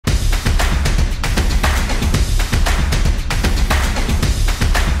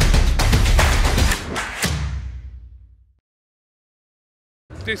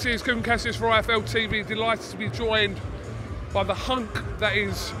This is Kuhn Cassius for IFLTV. Delighted to be joined by the hunk that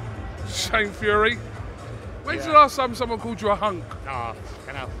is Shane Fury. When's the last time someone called you a hunk? Oh,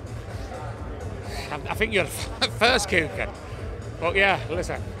 you know. I think you're first, Coog. But yeah,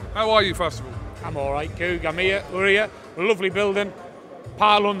 listen. How are you, first of all? I'm all right, Coog. I'm here. We're here. A lovely building.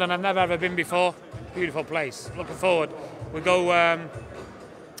 Part of London I've never ever been before. Beautiful place. Looking forward. We go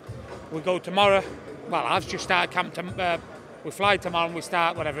tomorrow. Well, I've just started camp. We fly tomorrow and we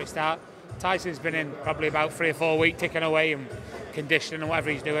start whatever it starts. Tyson's been in probably about 3 or 4 weeks, ticking away and conditioning and whatever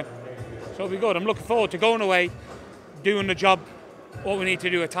he's doing. So it'll be good. I'm looking forward to going away, doing the job, what we need to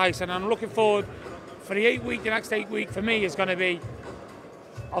do with Tyson. And I'm looking forward for the the next 8 weeks for me is going to be,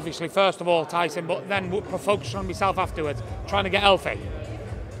 obviously, first of all, Tyson, but then we'll focus on myself afterwards, trying to get healthy.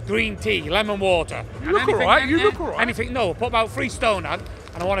 Green tea, lemon water. You look all right, you look all right. Anything, no, put about 3 stone on,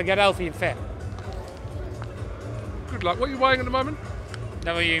 and I want to get healthy and fit. Good luck. What are you weighing at the moment?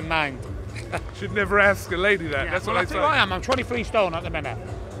 Never you mind. Should never ask a lady that. Yeah, that's well, what they say. I am. I'm 23 stone at the minute.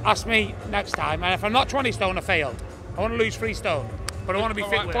 Ask me next time, and if I'm not 20 stone, I failed. I want to lose 3 stone, but I want to be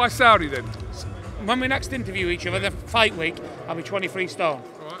fit Right, with by it. Saudi then. When we next interview each other, the fight week, I'll be 23 stone.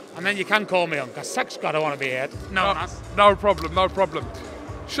 Right. And then you can call me on, because sex God, I want to be here. No problem, no problem.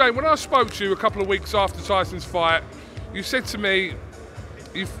 Shane, when I spoke to you a couple of weeks after Tyson's fight, you said to me,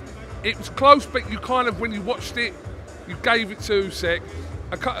 it was close, but you kind of, when you watched it, you gave it to Usyk.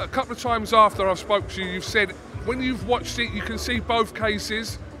 A couple of times after I spoke to you, you've said, when you've watched it, you can see both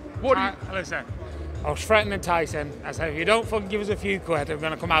cases. What do you... Listen, I was threatening Tyson. I said, if you don't fucking give us a few quid, I'm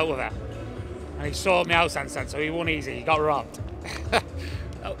going to come out with it. And he sorted me out since then, so he won easy. He got robbed.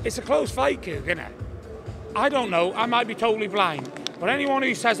 It's a close fight, Coog, isn't it? I don't know. I might be totally blind. But anyone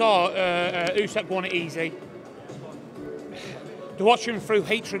who says, Usyk won it easy, they're watching through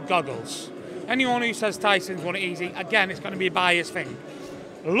hatred goggles. Anyone who says Tyson's won it easy, again, it's going to be a biased thing.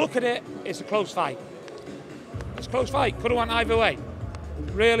 Look at it, it's a close fight. It's a close fight, could have went either way.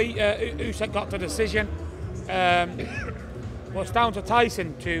 Really, Usyk got the decision. Well, it's down to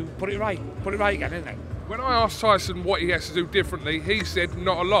Tyson to put it right again, isn't it? When I asked Tyson what he has to do differently, he said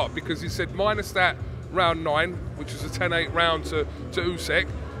not a lot, because he said minus that round 9, which is a 10-8 round to Usyk,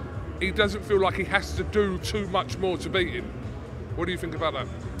 he doesn't feel like he has to do too much more to beat him. What do you think about that?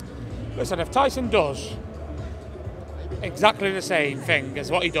 Listen, if Tyson does exactly the same thing as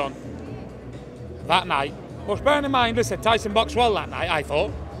what he done that night, which bearing in mind, listen, Tyson boxed well that night, I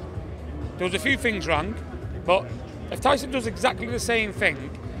thought. There was a few things wrong, but if Tyson does exactly the same thing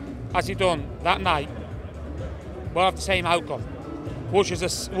as he done that night, we'll have the same outcome, which is a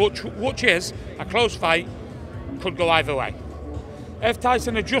close fight, could go either way. If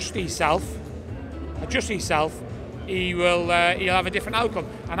Tyson adjusts himself, he'll have a different outcome.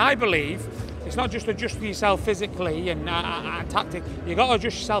 And I believe it's not just adjusting yourself physically and tactic. You've got to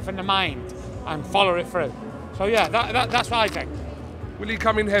adjust yourself in the mind and follow it through. So yeah, that's what I think. Will he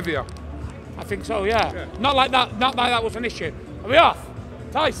come in heavier? I think so, yeah. Not like that was an issue. Are we off?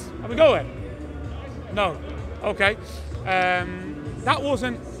 Tice, are we going? No. Okay. That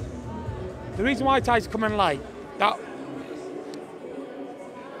wasn't the reason why Tice coming light. That,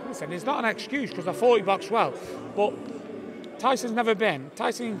 listen, it's not an excuse, because I thought he boxed well, but Tyson's never been.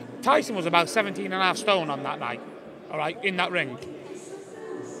 Tyson was about 17.5 stone on that night, all right, in that ring.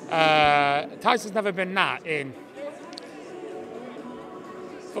 Tyson's never been that in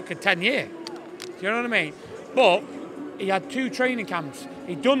fucking 10 years. Do you know what I mean? But he had 2 training camps.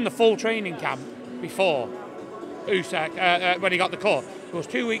 He'd done the full training camp before Usyk, when he got the cut. It was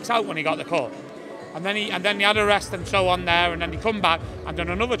 2 weeks out when he got the cut. And then he had a rest and so on there, and then he come back and done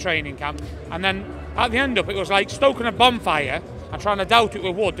another training camp. And then at the end up, it was like stoking a bonfire and trying to douse it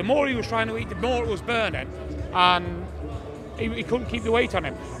with wood. The more he was trying to eat, the more it was burning, and he couldn't keep the weight on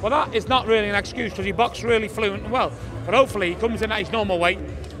him. Well, that is not really an excuse, because he boxed really fluent and well. But hopefully he comes in at his normal weight,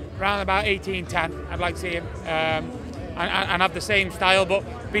 around about 18-10. I'd like to see him, and have the same style, but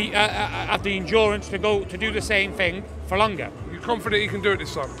have the endurance to do the same thing for longer. You're confident he can do it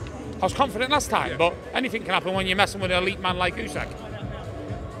this time? I was confident last time, but anything can happen when you're messing with an elite man like Usyk.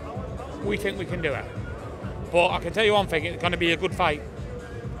 We think we can do it. But I can tell you one thing, it's going to be a good fight.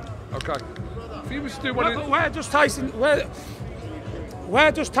 Okay. If he was to do one... Where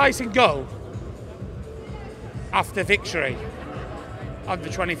does Tyson go after victory on the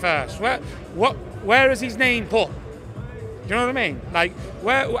 21st? Where is his name put? Do you know what I mean? Like,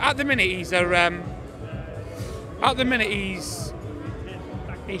 where at the minute he's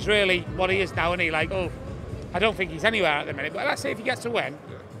really what he is now, isn't he? Like, I don't think he's anywhere at the minute. But let's say if he gets a win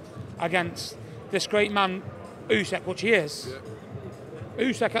against this great man, Usyk, which he is. Yeah.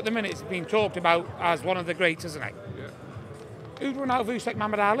 Usyk at the minute is being talked about as one of the greats, isn't he? Yeah. Who'd run out of Usyk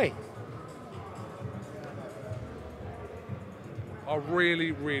Muhammad Ali? I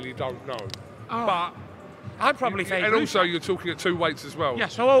really, really don't know. Oh. But I'd probably favour and also, Usyk. you're talking at 2 weights as well. Yeah,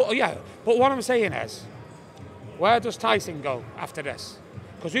 so, yeah. But what I'm saying is, where does Tyson go after this?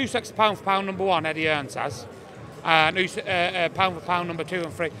 Because Usyk's pound for pound number 1, Eddie Hearn says, and pound for pound number 2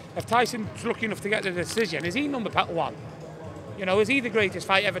 and 3. If Tyson's lucky enough to get the decision, is he number 1? You know, is he the greatest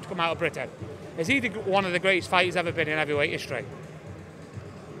fight ever to come out of Britain? Is he one of the greatest fighters ever been in heavyweight history?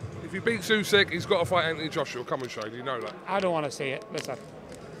 If he beats Usyk, he's got to fight Anthony Joshua. Come on, Shane, you know that. I don't want to see it. Listen,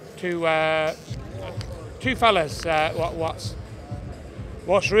 two fellas.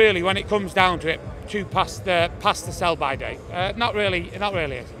 What's really, when it comes down to it, two past the sell-by date. Not really.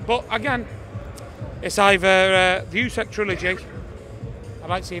 But again, it's either the Usyk trilogy. I'd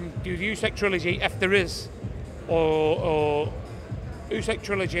like to see him do the Usyk trilogy if there is, or Usyk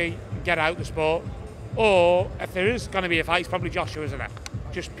trilogy, get out the sport, or if there is going to be a fight, it's probably Joshua, isn't it?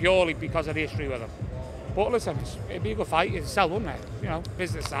 Just purely because of the history with him. But listen, it'd be a good fight. It'd sell, wouldn't it? You know,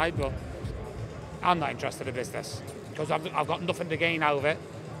 business side, but I'm not interested in business because I've got nothing to gain out of it.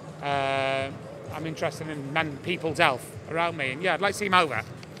 I'm interested in people's health around me, and yeah, I'd like to see him over.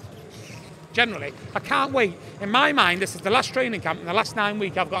 Generally, I can't wait. In my mind, this is the last training camp. In the last 9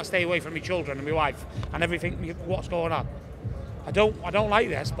 weeks, I've got to stay away from my children and my wife and everything. What's going on? I don't like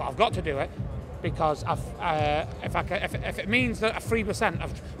this, but I've got to do it because if it means that a 3%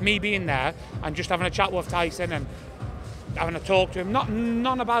 of me being there and just having a chat with Tyson and having a talk to him,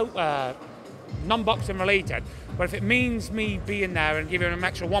 none about non-boxing related, but if it means me being there and giving him an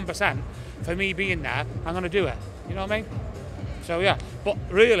extra 1% for me being there, I'm going to do it. You know what I mean? So yeah, but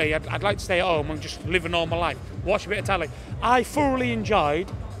really, I'd like to stay at home and just live a normal life, watch a bit of telly. I thoroughly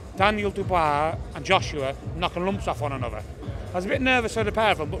enjoyed Daniel Dubois and Joshua knocking lumps off one another. I was a bit nervous for the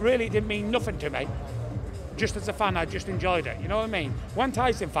pair of them, but really it didn't mean nothing to me. Just as a fan, I just enjoyed it. You know what I mean? When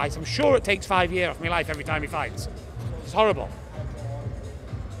Tyson fights, I'm sure it takes 5 years off my life every time he fights. It's horrible.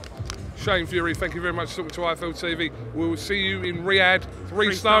 Shane Fury, thank you very much for talking to IFLTV. We will see you in Riyadh,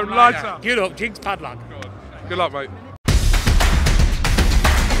 3 stone lighter. Good luck, Jinx Padlock. Good luck, mate.